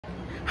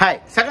Hi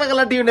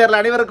சகலகலா TV நேரில்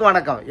அனைவருக்கும்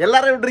வணக்கம்.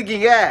 எல்லாரும் எப்படி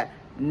இருக்கீங்க?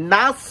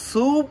 நான்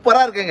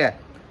சூப்பராக இருக்கேங்க.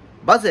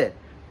 பஸ்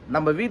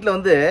நம்ம வீட்டில்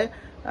வந்து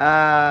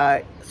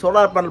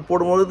சோலார் பேனல்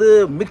போடும்பொழுது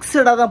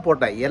மிக்சடாக தான்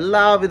போட்டேன்.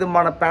 எல்லா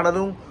விதமான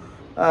பேனலும்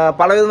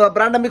பல விதமான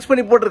பிராண்டை மிக்ஸ்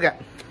பண்ணி போட்டிருக்கேன்.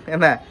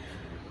 என்ன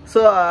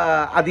ஸோ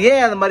அது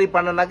ஏன் அந்த மாதிரி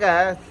பண்ணனாக்கா,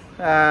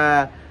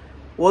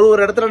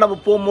 ஒரு இடத்துல நம்ம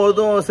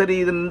போகும்போதும் சரி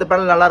இது இந்த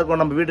பேனல்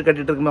நல்லாயிருக்கும், நம்ம வீடு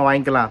கட்டிகிட்டு இருக்குமே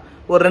வாங்கிக்கலாம்,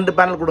 ஒரு 2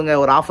 பேனல் கொடுங்க,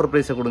 ஒரு ஆஃபர்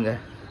ப்ரைஸை கொடுங்க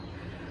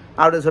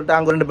அப்படின்னு சொல்லிட்டு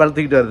அங்கே 2 பேனல்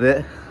தூக்கிட்டு வருது.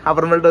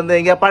 அப்புறமேட்டு வந்து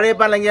எங்கேயா பழைய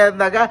பேனல் எங்கேயா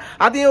இருந்தாக்கா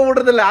அதையும்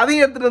விடுறதில்ல,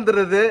 அதையும் எடுத்துகிட்டு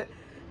வந்துடுறது.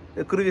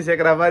 குருவி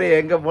சேர்க்குற மாதிரி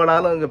எங்கே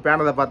போனாலும் இங்கே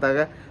பேனலை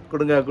பார்த்தாக்க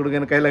கொடுங்க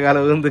கொடுங்கன்னு கையில் காலை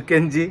வந்து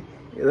கெஞ்சி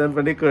இதன்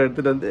பண்ணி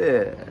எடுத்துகிட்டு வந்து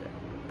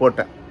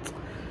போட்டேன்.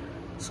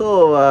 ஸோ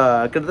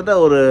கிட்டத்தட்ட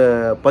ஒரு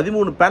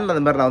 13 பேனல்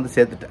அந்த மாதிரி நான் வந்து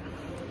சேர்த்துட்டேன்.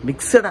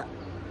 மிக்சடாக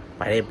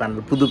பழைய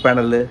பேனல் புது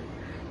பேனல்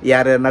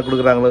யார் என்ன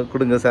கொடுக்குறாங்களோ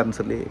கொடுங்க சார்னு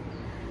சொல்லி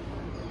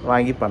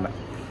வாங்கி பண்ணேன்.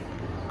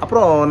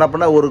 அப்புறம் என்ன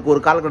பண்ணால் ஒரு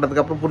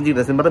காலகட்டத்துக்கு அப்புறம்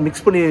புரிஞ்சுக்கிட்டேன், சிம்பிளாக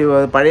மிக்ஸ் பண்ணி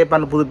பழைய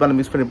பேனல் புது பேனல்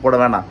மிக்ஸ் பண்ணி போட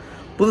வேணாம்,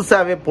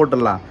 புதுசாகவே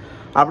போட்டுடலாம்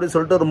அப்படின்னு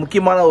சொல்லிட்டு ஒரு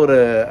முக்கியமான ஒரு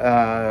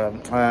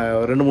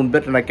 2-3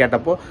 பேர்கிட்ட நான்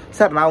கேட்டப்போ,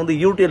 சார் நான் வந்து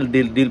யூடிஎல்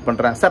டீல்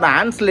பண்ணுறேன் சார், நான்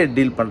ஆன்ஸ்லேட்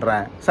டீல்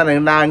பண்ணுறேன் சார்,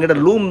 நான் எங்கிட்ட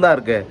லூம் தான்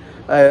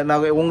இருக்குது,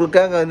 நான்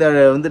உங்களுக்காக இந்த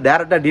வந்து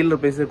டேரெக்டாக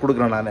டீலர் பேசி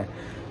கொடுக்குறேன், நான்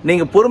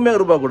நீங்கள்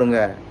பொறுமையாக ரூபா கொடுங்க,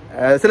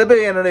 சில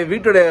பேர்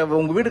என்னுடைய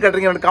உங்கள் வீட்டு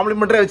கட்டுறீங்க என்னோட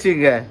காம்ப்ளிமெண்ட்டே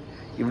வச்சுக்கோங்க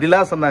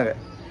இப்படிலாம் சொன்னாங்க.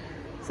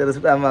 சரி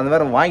சொல்லிட்டு அந்த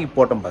மாதிரி வாங்கி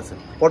போட்டோம். பாஸ்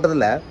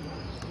போட்டதில்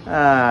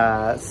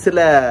சில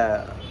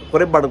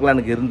குறைபாடுகள்லாம்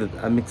எனக்கு இருந்தது.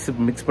 அது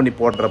மிக்ஸ் பண்ணி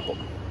போடுறப்போ,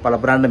 பல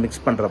பிராண்டை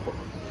மிக்ஸ் பண்ணுறப்போ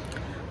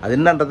அது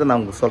என்னன்றதை நான்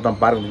உங்களுக்கு சொல்கிறேன்,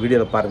 பாருங்கள்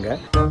வீடியோவில் பாருங்கள்.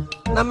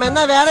 நம்ம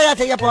என்ன வேலையா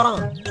செய்ய போகிறோம்,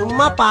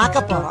 சும்மா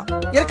பார்க்க போகிறோம்,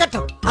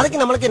 இருக்கட்டும்,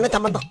 அதுக்கு நம்மளுக்கு என்ன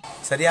சம்பந்தம்.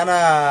 சரியான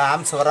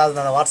ஆம்ஸ்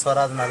வராதனால, வாட்ஸ்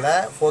வராதனால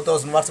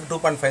 4000 வாட்ஸுக்கு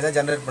 2.5 தான்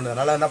ஜென்ரேட்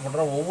பண்ணுறதுனால என்ன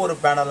பண்ணுறோம், ஒவ்வொரு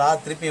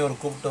பேனலாக திருப்பி ஒரு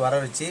கூப்பிட்டு வர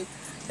வச்சு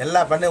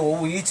எல்லா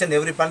பேனலும் ஈச் அண்ட்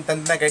எவ்ரி பேனல்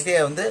தனித்தனியாக கட்டி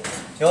வந்து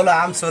எவ்வளோ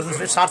ஆம்ஸ் வருதுன்னு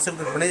சொல்லி ஷார்ட்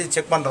சர்க்யூட் பண்ணி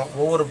செக் பண்ணுறோம்.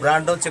 ஒவ்வொரு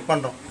பிராண்டும் செக்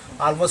பண்ணுறோம்.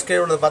 ஆல்மோஸ்ட்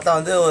கீழே உள்ளது பார்த்தா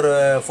வந்து ஒரு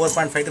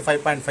 4.5 to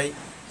 5.5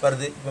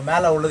 வருது. இப்போ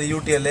மேலே உள்ளது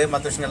யூடிஎல்,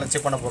 மற்ற விஷயங்கள் எல்லாம்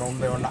செக் பண்ண போகிறோம்.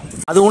 ஒன்றா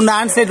அது ஒன்று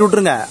ஆன்ஸ்லேட்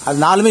விட்டுருங்க, அது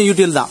 4மே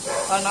யூடிஎல் தான்.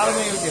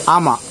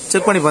 ஆமாம்,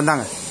 செக் பண்ணி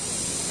வந்தாங்க.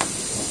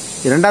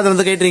 2வது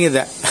வந்து கேட்டுறீங்க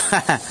இதை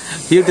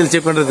யூடிஎல்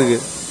செக் பண்ணுறதுக்கு.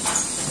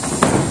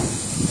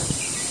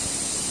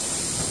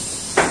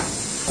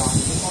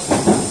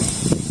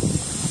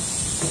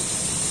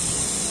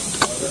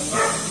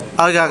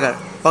 ஓகே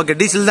ஓகே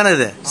டீசல் தானே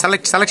இது,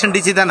 செலக்ஷன்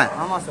டிசி தானே?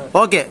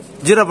 ஓகே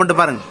 0 பண்ணிட்டு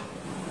பாருங்க.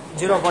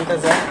 0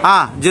 பண்ணிட்டேன்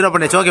சார். 0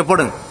 பண்ணியாச்சு. ஓகே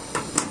போடுங்க,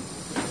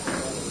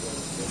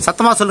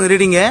 சத்தமாக சொல்லுங்க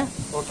ரீடிங்கு.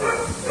 Okay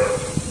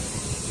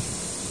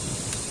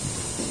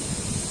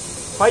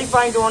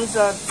 5.1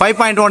 sir.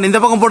 5.1 இந்த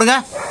பக்கம் போடுங்க.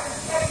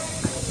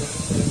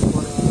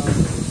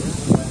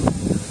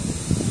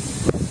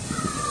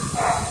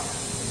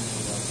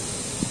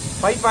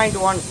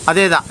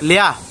 அதே தான்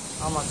இல்லையா?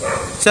 ஆமாம் சார்.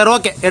 சரி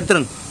ஓகே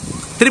எடுத்துருங்க.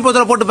 திருப்பி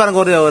ஒரு போட்டு பாருங்க,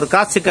 ஒரு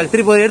கிராஸ் செக்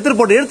திருப்பி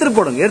எடுத்துட்டு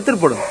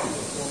போடுங்க.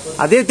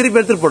 அதே திருப்பி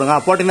எடுத்துட்டு போடுங்க.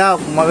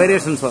 போட்டீங்கன்னா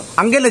வேரியேஷன்ஸ்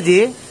அங்கே இல்லை ஜி,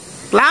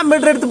 கிளாம்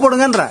மீட்டர் எடுத்து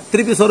போடுங்கன்ற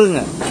திருப்பி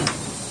சொருங்க.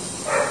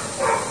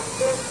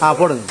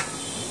 போடுங்க.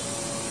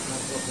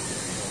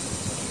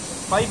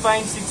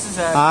 5.6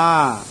 சார்.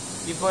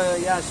 இப்போ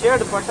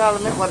ஷேடு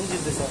பட்டாலுமே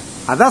குறைஞ்சிருது சார்.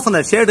 அதான்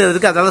சொன்னேன் ஷேடு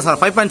இருக்கு, அதான் சார்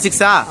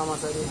 5.6.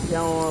 ஆமாம் சார்.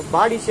 என்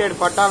பாடி ஷேடு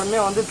பட்டாலுமே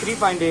வந்து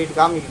 3.8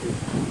 காமிக்குது.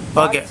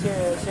 ஓகே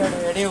ஷேடு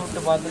எடையை விட்டு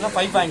பார்த்தீங்கன்னா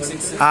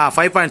 5.6.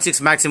 5.6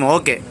 மேக்ஸிமம்.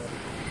 ஓகே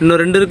இன்னும்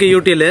 2 இருக்கு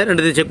யூடிஎல்,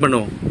 2 செக்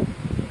பண்ணுவோம்.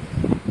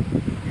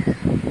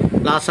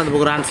 லாஸ்ட் அந்த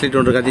பக்கம் ஆன்ஸ்லேட்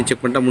ஒன்று இருக்கு, அதையும்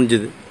செக் பண்ணிட்டா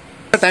முடிஞ்சுது.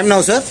 Time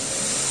now sir.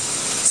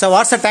 Sir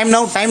what's time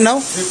now?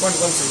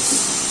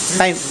 3.16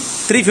 time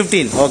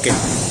 3:15. Okay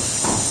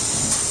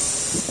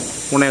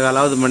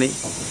 3:15 மணி.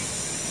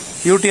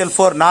 யூடிஎல்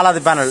 4 4வது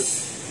பேனல்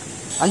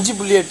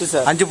 5.8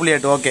 சார்.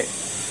 5.8. ஓகே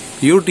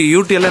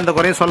யூடிஎல் இந்த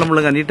குறையும் சொல்ல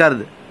முடியலங்க, நீட்டாக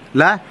இருக்குது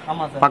இல்லை?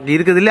 ஆமாம் சார். பக்கம்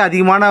இருக்கிறதுல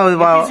அதிகமான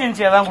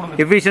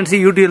எஃபிஷியன்சி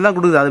யூடிஎல் தான்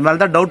கொடுக்குது. அது மேலே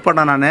தான் டவுட்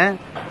பண்ணேன் நான்.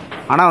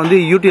 ஆனால் வந்து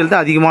யூடிஎல்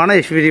தான் அதிகமான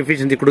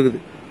எஃபிஷியன்சி கொடுக்குது.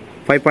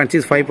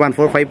 5.6,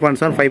 5.4,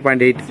 5.7,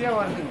 5.8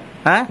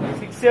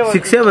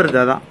 6 வருது.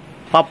 அதான்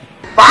பாப்போம்.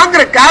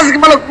 பாக்குற காசுக்கு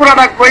மேல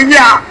கூறாடா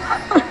கொய்யா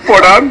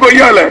போடா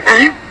கொய்யால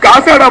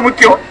காசாடா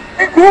முக்கியம்,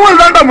 கூவல்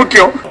தான்டா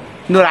முக்கியம்.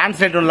 இன்னொரு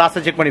ஆன்ஸ்லேட் ஒன்று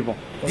லாஸ்ட்டாக செக் பண்ணிப்போம்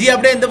ஜி.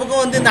 அப்படியே இந்த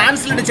பக்கம் வந்து இந்த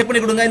ஆன்ஸ்லேட் செக்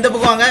பண்ணி கொடுங்க. இந்த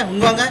பக்கம் வாங்க,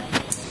 உங்க வாங்க.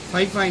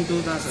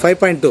 5.2 தான் சார்.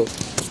 5.2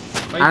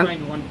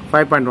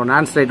 5.1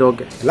 ஆன்ஸ்லேட்.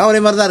 ஓகே எல்லாம் ஒரே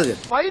மாதிரி தான் இருக்கு.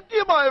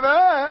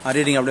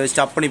 ரீடிங் அப்படியே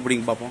ஸ்டாப் பண்ணி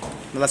பிடிங்க பார்ப்போம்.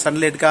 நல்லா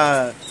சன்லைட்டுக்கா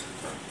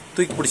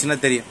தூக்கி பிடிச்சின்னா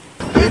தெரியும்.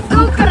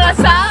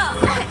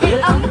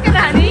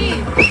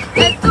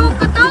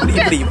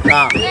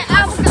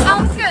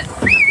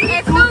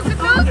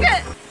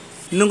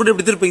 இன்னும் கூட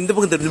இப்படி திருப்பி இந்த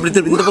பக்கம் திருப்பி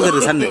இந்த பக்கம்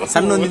இருக்கு.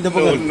 சன் வந்து இந்த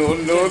பக்கம்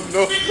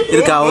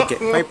இருக்கா? ஓகே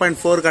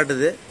 5.4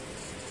 காட்டுது.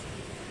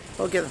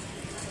 ஓகே தான்.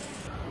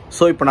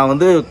 ஸோ இப்போ நான்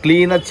வந்து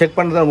க்ளீனாக செக்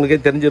பண்ணுறது உங்களுக்கே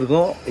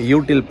தெரிஞ்சிருக்கும்,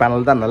 யூடிஎல்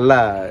பேனல் தான் நல்லா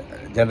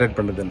ஜென்ரேட்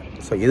பண்ணுதுன்னு.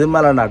 ஸோ இது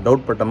மேலே நான்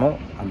டவுட் பட்டனோ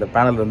அந்த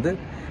பேனல் வந்து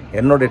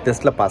என்னுடைய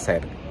டெஸ்ட்டில் பாஸ்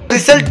ஆகிருக்கு.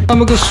 ரிசல்ட்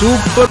நமக்கு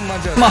சூப்பர்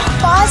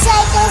பாஸ்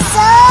ஆயிடுச்சு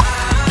சார்.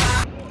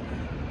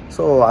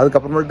 ஸோ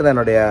அதுக்கப்புறமேட்டு நான்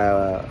என்னுடைய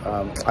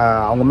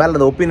அவங்க மேலே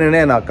அந்த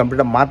ஒப்பீனியனே நான்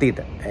கம்ப்ளீட்டாக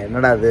மாற்றிக்கிட்டேன்.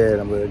 என்னடா அது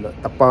நம்ம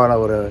தப்பான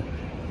ஒரு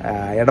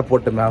எடை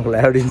போட்டுமே அவங்கள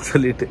அப்படின்னு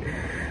சொல்லிட்டு.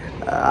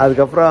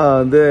 அதுக்கப்புறம்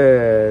வந்து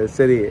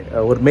சரி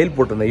ஒரு மெயில்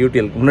போட்டிருந்தேன்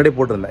யூடிஎலுக்கு முன்னாடியே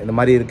போட்டிருந்தேன், இந்த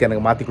மாதிரி இருக்குது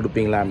எனக்கு மாற்றி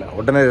கொடுப்பீங்களான்னு.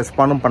 உடனே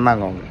ரெஸ்பாண்டும்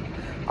பண்ணாங்க.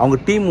 அவங்க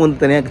டீம்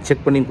வந்து தனியாக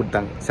செக் பண்ணி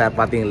கொடுத்தாங்க. சார்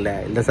பார்த்தீங்களா,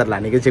 இல்லை சார்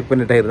அன்றைக்கே செக்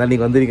பண்ணிட்டே இருந்தால்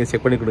நீங்கள் வந்து நீங்கள்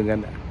செக் பண்ணி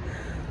கொடுங்கன்னு.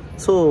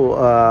 ஸோ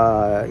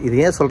இது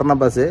ஏன் சொல்கிறேன்னா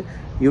பாஸ்,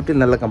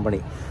 யூடிஎல் நல்ல கம்பெனி,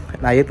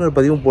 நான் ஏற்கனவே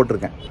பதிவும்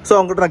போட்டிருக்கேன். ஸோ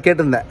அவங்ககிட்ட நான்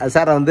கேட்டிருந்தேன்,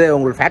 சார் வந்து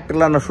உங்கள்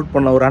ஃபேக்ட்ரிலாம் நான் ஷூட்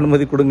பண்ண ஒரு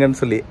அனுமதி கொடுங்கன்னு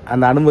சொல்லி.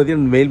 அந்த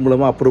அனுமதியும் மெயில்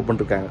மூலமாக அப்ரூவ்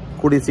பண்ணிருக்காங்க.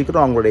 கூடிய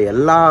சீக்கிரம் அவங்களுடைய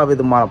எல்லா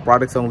விதமான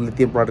ப்ராடக்ட்ஸ், அவங்க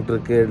லித்தியம் ப்ராடக்ட்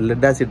இருக்குது,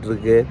 லெட் ஆசிட்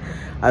இருக்குது,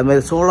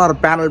 அதுமாதிரி சோலார்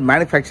பேனல்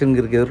மேனுஃபேக்சரிங்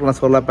இருக்குது. இதுக்கு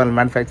நான் சோலார் பேனல்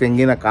மேனுஃபேக்சரிங்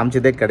எங்கேயும் நான்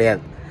காமிச்சதே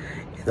கிடையாது.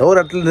 ஏதோ ஒரு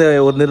இடத்துல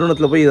ஒரு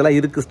நிறுவனத்தில் போய் இதெல்லாம்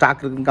இருக்குது,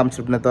 ஸ்டாக் இருக்குதுன்னு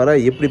காமிச்சிருப்பேனே தவிர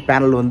எப்படி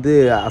பேனல் வந்து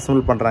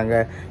அசம்பிள் பண்ணுறாங்க,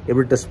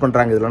 எப்படி டெஸ்ட்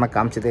பண்ணுறாங்க, இதெல்லாம் நான்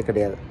காமிச்சதே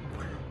கிடையாது.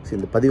 ஸோ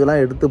இந்த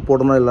பதிவெல்லாம் எடுத்து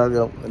போடணும்.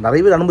 எல்லாருக்கும் நிறைய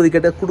பேர் அனுமதி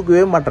கேட்டால்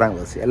கொடுக்கவே மாட்டுறாங்க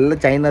பஸ்.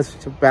 எல்லாம் சைனா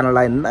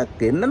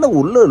பேனலாக என்னென்ன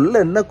உள்ள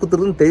என்ன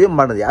குத்துறதுன்னு தெரிய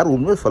மாட்டேங்குது, யாரும்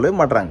உண்மையை சொல்லவே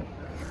மாட்டுறாங்க.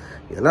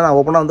 இதெல்லாம் நான்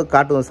ஓப்பனாக வந்து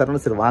காட்டுவேன்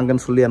சார்னு, சரி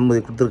வாங்கன்னு சொல்லி அனுமதி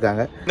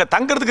கொடுத்துருக்காங்க. இங்கே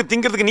தங்கிறதுக்கு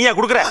திங்கிறதுக்கு நீயா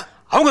கொடுக்குற,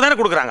 அவங்க தானே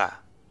கொடுக்குறாங்க.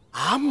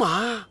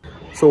 ஆமாம்.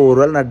 ஸோ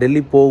ஒருவேளை நான்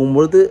டெல்லி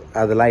போகும்போது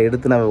அதெல்லாம்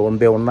எடுத்து நான்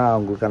ஒன் பை ஒன்னாக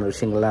அவங்களுக்கான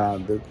விஷயங்கள்லாம்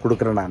வந்து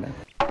கொடுக்குறேன். நான்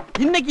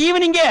இன்னைக்கு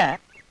ஈவினிங்கே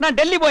நான்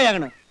டெல்லி போய்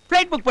ஆகணும்,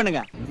 ஃப்ளைட் புக்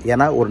பண்ணுங்க.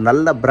 ஏன்னா ஒரு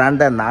நல்ல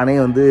பிராண்டை நானே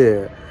வந்து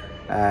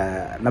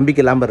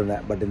நம்பிக்கை இல்லாமல்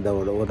இருந்தேன். பட் இந்த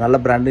ஒரு நல்ல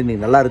பிராண்டு நீ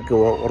நல்லா இருக்கு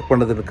ஒர்க்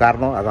பண்ணதுக்கு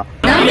காரணம் அதான்.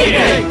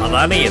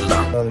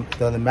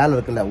 இந்த மேலே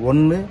இருக்குல்ல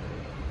ஒன்று,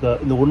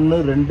 இந்த 1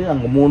 2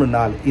 அங்கே 3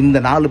 4 இந்த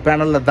 4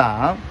 பேனலில்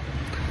தான்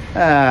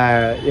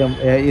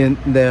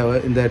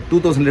இந்த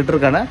 2000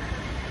 லிட்டருக்கான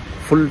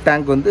ஃபுல்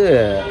டேங்க் வந்து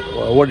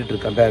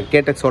ஓடிட்டுருக்கு. அந்த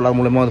கேடெக் சோலார்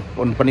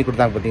மூலமாக ஒன்று பண்ணி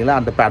கொடுத்தாங்க பார்த்தீங்களா,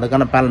 அந்த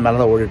அதுக்கான பேனல்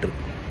மேலே தான்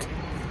ஓடிட்டுருக்கு.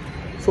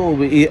 ஸோ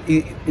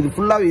இது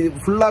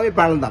ஃபுல்லாகவே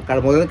பேனல் தான்.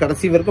 முதல்ல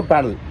கடைசி வரைக்கும்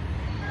பேனல்.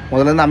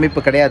 முதல்ல இருந்து அமைப்பு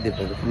கிடையாது,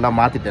 இப்போ இது ஃபுல்லாக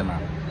மாற்றிட்டேன்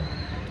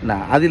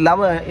நான். அது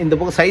இல்லாமல் இந்த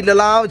பக்கம்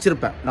சைட்லலாம்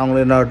வச்சுருப்பேன். நான்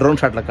உங்களுக்கு நான் ட்ரோன்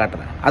ஷாட்டில்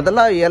காட்டுறேன்.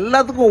 அதெல்லாம்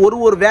எல்லாத்துக்கும்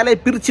ஒரு வேலையை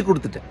பிரித்து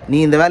கொடுத்துட்டேன். நீ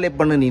இந்த வேலையை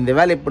பண்ணு, நீ இந்த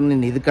வேலையை பண்ணு,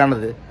 நீ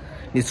இதுக்கானது,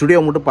 நீ ஸ்டுடியோ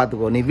மட்டும்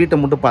பார்த்துக்கோ, நீ வீட்டை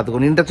மட்டும் பார்த்துக்கோ,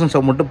 நீ இண்டக்ஷன்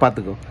ஸ்டவ் மட்டும்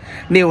பார்த்துக்கோ,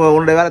 நீ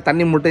உன்னோட வேலை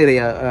தண்ணி மட்டும்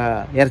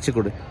இறச்சி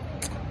கொடு.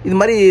 இது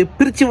மாதிரி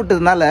பிரித்து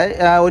விட்டதுனால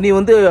நீ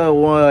வந்து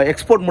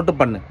எக்ஸ்போர்ட் மட்டும்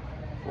பண்ணு.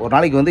 ஒரு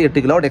நாளைக்கு வந்து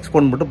 8 கிலோவாட்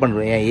எக்ஸ்போர்ட் மட்டும்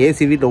பண்ணுறேன். என்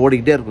ஏசி வீட்டில்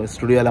ஓடிக்கிட்டே இருக்கும்,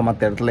 ஸ்டுடியோவில்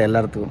மற்ற இடத்துல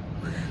எல்லா இடத்துக்கும்.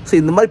 ஸோ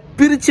இந்த மாதிரி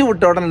பிரித்து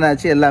விட்ட உடனே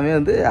என்னாச்சு, எல்லாமே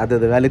வந்து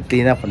அது வேலையை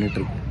க்ளீனாக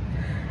பண்ணிகிட்ருக்கோம்.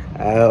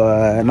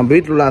 நம்ம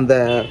வீட்டில் உள்ள அந்த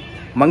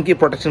மங்கி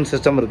ப்ரொடெக்ஷன்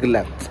சிஸ்டம் இருக்குல்ல,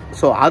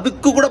 ஸோ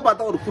அதுக்கு கூட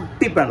பார்த்தா ஒரு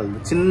குட்டி பேனல்,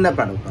 சின்ன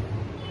பேனல்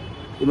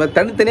இது மாதிரி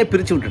தனித்தனியாக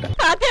பிரித்து விட்டுட்டேன்.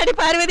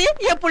 பார்வதி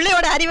என்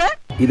பிள்ளையோட அறிவை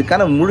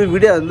இதுக்கான முழு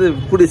வீடியோ வந்து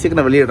கூடிய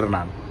சீக்கிரம் வெளியிடுறேன்.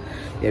 நான்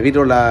என்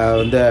வீட்டில் உள்ள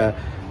வந்து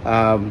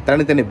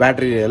தனித்தனி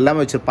பேட்டரி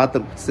எல்லாமே வச்சு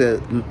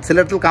சில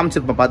இடத்துல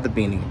காமிச்சிருப்பேன்,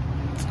 பார்த்துருப்பீங்க நீங்கள்.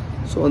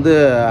 ஸோ வந்து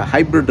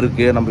ஹைப்ரிட்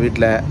இருக்குது நம்ம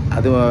வீட்டில்.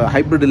 அது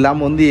ஹைப்ரிட்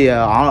இல்லாமல் வந்து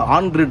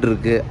ஆன் கிரிட்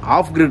இருக்குது,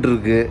 ஆஃப் கிரிட்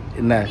இருக்குது.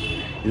 என்ன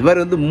இது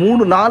மாதிரி வந்து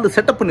 3-4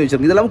 செட்டப் பண்ணி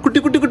வச்சுருக்கேன். இது இல்லாமல்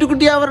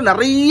குட்டியாக வர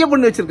நிறைய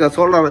பண்ணி வச்சுருக்கேன்.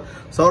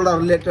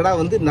 சோலார்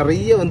ரிலேட்டடாக வந்து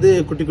நிறைய வந்து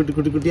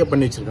குட்டியாக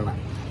பண்ணி வச்சுருக்கேன்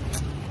நான்.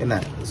 என்ன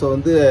ஸோ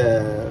வந்து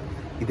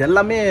இது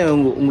எல்லாமே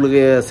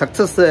உங்களுக்கு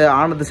சக்ஸஸ்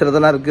ஆனது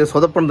சிலதெல்லாம் இருக்குது,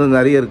 சொதப்பண்ணது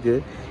நிறைய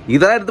இருக்குது.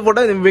 இதெல்லாம் எடுத்து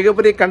போட்டால் இது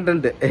மிகப்பெரிய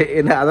கண்டென்ட்.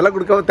 என்ன அதெல்லாம்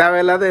கொடுக்காம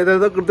தேவையில்லாத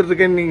எதோ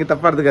கொடுத்துட்ருக்கேன்னு நீங்கள்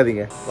தப்பாக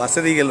எடுத்துக்காதீங்க.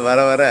 வசதிகள்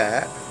வர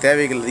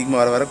தேவைகள்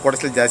அதிகமாக வர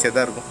குடைச்சல் ஜாஸ்தியாக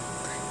தான் இருக்கும்.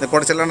 இந்த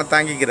குடைச்சலாம் நான்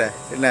தாங்கிக்கிறேன்.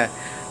 என்ன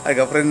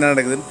அதுக்கப்புறம் என்ன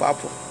நடக்குதுன்னு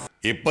பார்ப்போம்.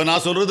 இப்போ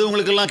நான் சொல்கிறது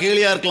உங்களுக்கெல்லாம்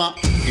கேலியாக இருக்கலாம்.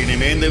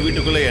 இனிமே இந்த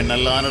வீட்டுக்குள்ளே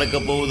என்னெல்லாம் நடக்க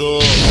போகுதோ.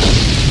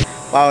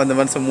 இந்த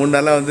மனுஷன் 3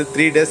 நாளாக வந்து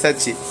 3 days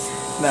ஆச்சு.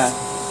 என்ன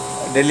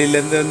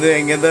டெல்லியிலேருந்து வந்து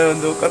எங்கேருந்தோ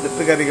வந்து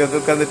உட்காந்துட்டு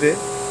உட்காந்துட்டு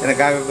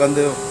எனக்காக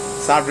வந்து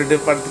சாப்பிட்டுட்டு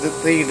படுத்துட்டு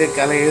தூக்கிட்டு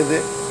கலையுது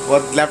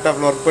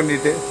லேப்டாப்பில் ஒர்க்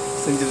பண்ணிவிட்டு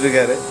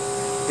செஞ்சிட்ருக்காரு.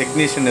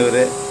 டெக்னீஷியன் இவர்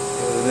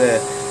வந்து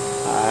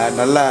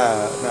நல்லா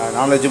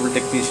நாலேஜபிள்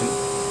டெக்னீஷியன்.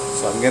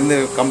 ஸோ அங்கேருந்து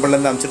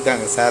கம்பெனிலேருந்து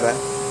அனுப்பிச்சிருக்காங்க சாரை.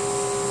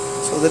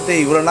 ஸோ வந்துட்டு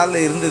இவ்வளோ நாள்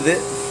இருந்தது.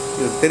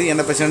 இவருக்கு தெரியும்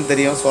என்ன பிரச்சனைன்னு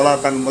தெரியும்.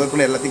 சோலார் பேனல்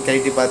முதற்கொண்டு எல்லாத்தையும்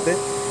கைட்டி பார்த்து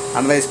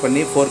அனலைஸ்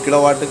பண்ணி 4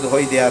 கிலோவாட்டுக்கு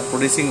ஹோய் they are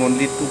producing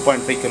only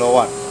 2.5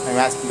 kilowatt. I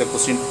am asking the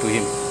question to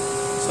him.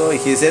 So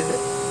he said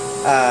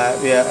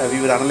we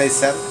will analyze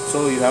sir. So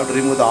you have to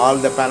remove all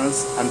the panels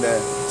and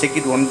check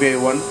it one by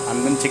one and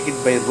then check it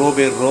by row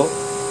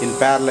in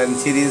parallel and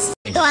series.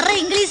 வர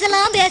English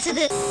எல்லாம்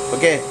பேசுது.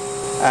 Okay,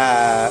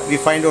 we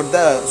find out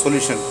the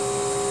solution.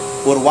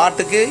 ஒரு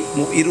வாட்டுக்கு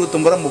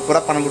 29 ரூபா 30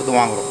 ரூபா பணம் கொடுத்து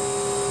வாங்குகிறோம்.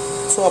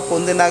 ஸோ அப்போ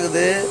வந்து என்ன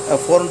ஆகுது,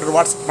 400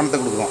 வாட்ஸ் பணத்தை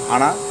கொடுக்குறோம்.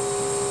 ஆனால்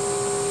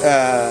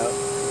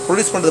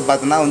ப்ரொடியூஸ் பண்ணுறது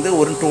பார்த்தோன்னா வந்து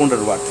ஒரு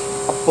 200 வாட்.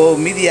 அப்போது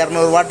மீதி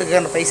 200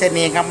 வாட்டுக்கான பைசா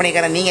நீ என்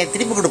கம்பெனிக்காரன் நீங்கள்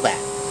திருப்பி கொடுப்பேன்,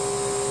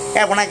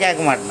 கேட்போனா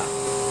கேட்க மாட்டேனா.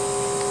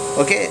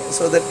 ஓகே,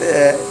 ஸோ தட்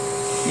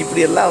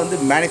இப்படியெல்லாம் வந்து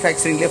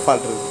மேனுஃபேக்சரிங்லேயே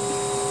ஃபால்ட் இருக்குது.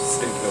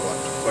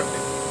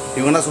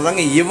 இவங்க என்ன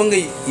சொல்கிறாங்க,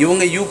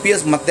 இவங்க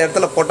யூபிஎஸ் மற்ற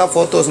இடத்துல போட்டால்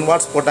 4000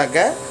 watts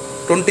போட்டாக்க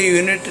 20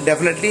 unit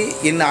definitely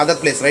in other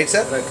place, right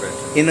sir? Right.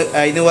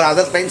 In our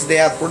other clients they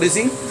are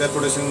producing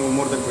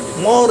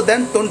more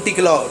than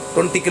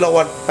 20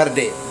 kilowatt per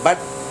day. But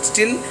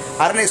still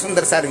Arunai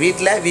Sundar sir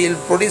வீட்ல we will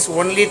produce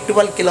only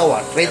 12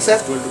 kilowatt, right sir?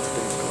 12 to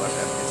 15 kilowatt.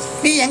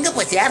 நீ எங்க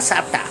போச்சு, யார்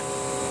சாப்பிட்டா?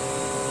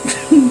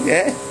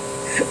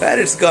 Where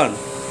it's gone?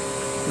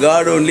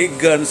 God only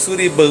gone,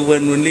 Suri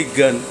Bhagwan only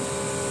gone.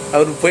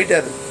 அவர்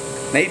போயிட்டாரு.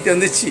 Night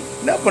வந்துச்சு,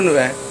 என்ன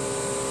பண்ணுவேன்?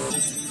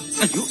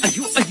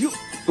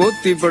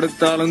 போத்தி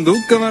படுத்தாலும்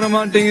தூக்கம் வர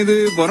மாட்டேங்குது,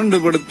 புரண்டு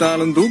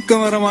படுத்தாலும்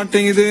தூக்கம் வர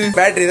மாட்டேங்குது.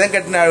 பேட்டரி தான்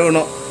கட்டின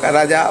அழுகணும்.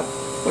 ராஜா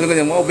கொஞ்சம்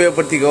கொஞ்சமாக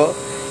உபயோகப்படுத்திக்கோ,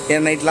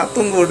 என் நைட்லாம்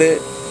தூங்க விடு.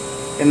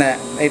 என்ன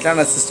நைட்லாம்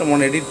நான் சிஸ்டம்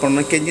ஒன்று எடிட்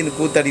பண்ணணும், கெஞ்சின்னு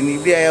கூத்தாடினு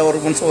இப்படி ஒரு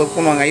மனுஷன் ஒர்க்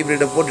பண்ணுவாங்க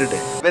ஹைப்ரிட்டை போட்டுட்டு.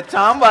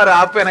 சாம்பார்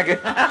ஆப் எனக்கு.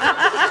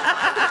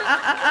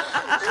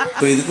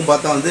 இப்போ இதுக்கும்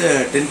பார்த்தா வந்து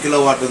 10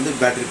 கிலோவாட் வந்து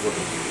பேட்டரி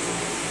போட்டுருக்கு.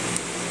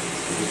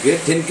 இதுக்கு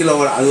 10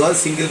 கிலோவாட், அதுவாது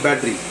சிங்கிள்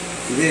பேட்டரி.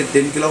 இது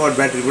 10 கிலோவாட்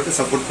பேட்டரி போட்டு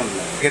சப்போர்ட்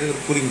பண்ணல.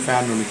 கேட்டு கூலிங்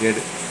ஃபேன் ஒன்று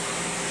கேடு.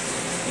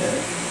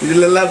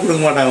 இதுலெல்லாம் கொடுக்க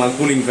மாட்டாங்களா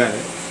கூலிங் ஃபேனு?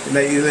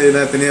 இல்லை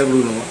இதில் தனியாக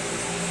கொடுக்கணுமா?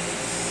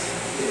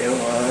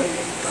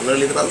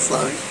 தலைவலிதான்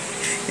சாமி,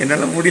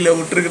 என்னால் முடியல,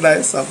 விட்டுருக்குடா.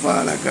 சப்பா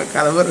நான்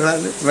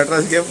கிளம்புறேன்,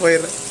 மெட்ராஸுக்கே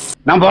போயிடுறேன்.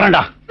 நான்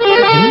போகிறேன்டா.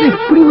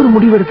 இப்படி ஒரு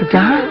முடிவு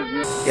எடுத்துட்டா?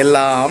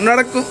 எல்லாம்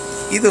நடக்கும்,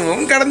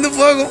 இதுவும் கடந்து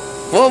போகும்.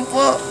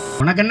 போ.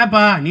 உனக்கு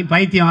என்னப்பா, நீ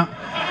பைத்தியம்.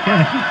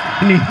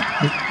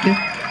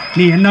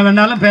 நீ என்ன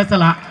வேணாலும்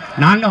பேசலாம்,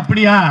 நாங்க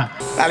அப்படியா?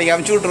 நாளைக்கு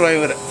அமுச்சு விட்ருவோம்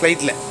இவர்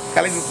ஃப்ளைட்டில்,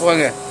 கிளம்பி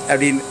போங்க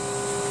அப்படின்னு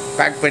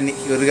பேக் பண்ணி.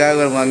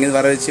 இவருக்காக அங்கேருந்து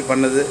வர வச்சு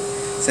பண்ணது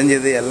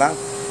செஞ்சது எல்லாம்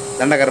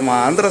தண்டகரமா.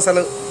 ஆந்திர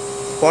செலவு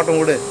போட்டம்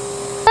விடு.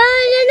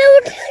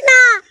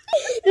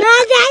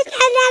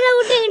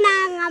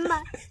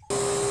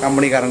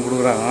 கம்பெனிக்காரன்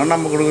கொடுக்குறாங்க,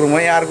 நம்ம கொடுக்குறோமோ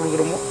யார்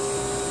கொடுக்குறோமோ.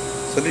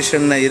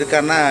 சொல்யூஷன்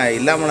இருக்கான்னா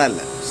இல்லாமலாம்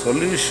இல்லை,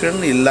 சொல்யூஷன்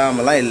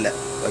இல்லாமலாம் இல்லை.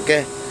 ஓகே,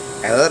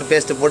 ஏதாவது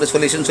பேஸ்ட் போட்டு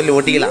சொல்யூஷன் சொல்லி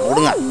ஒட்டிக்கலாம்,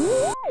 விடுங்க.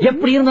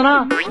 எப்படி இருந்தனா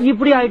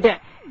இப்படி ஆயிட்டேன்,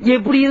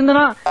 எப்படி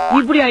இருந்தனா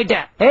இப்படி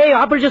ஆயிட்டேன். ஏய்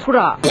ஆப்பிள் ஜூஸ்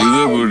குடா.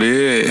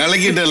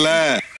 கலக்கிட்டல.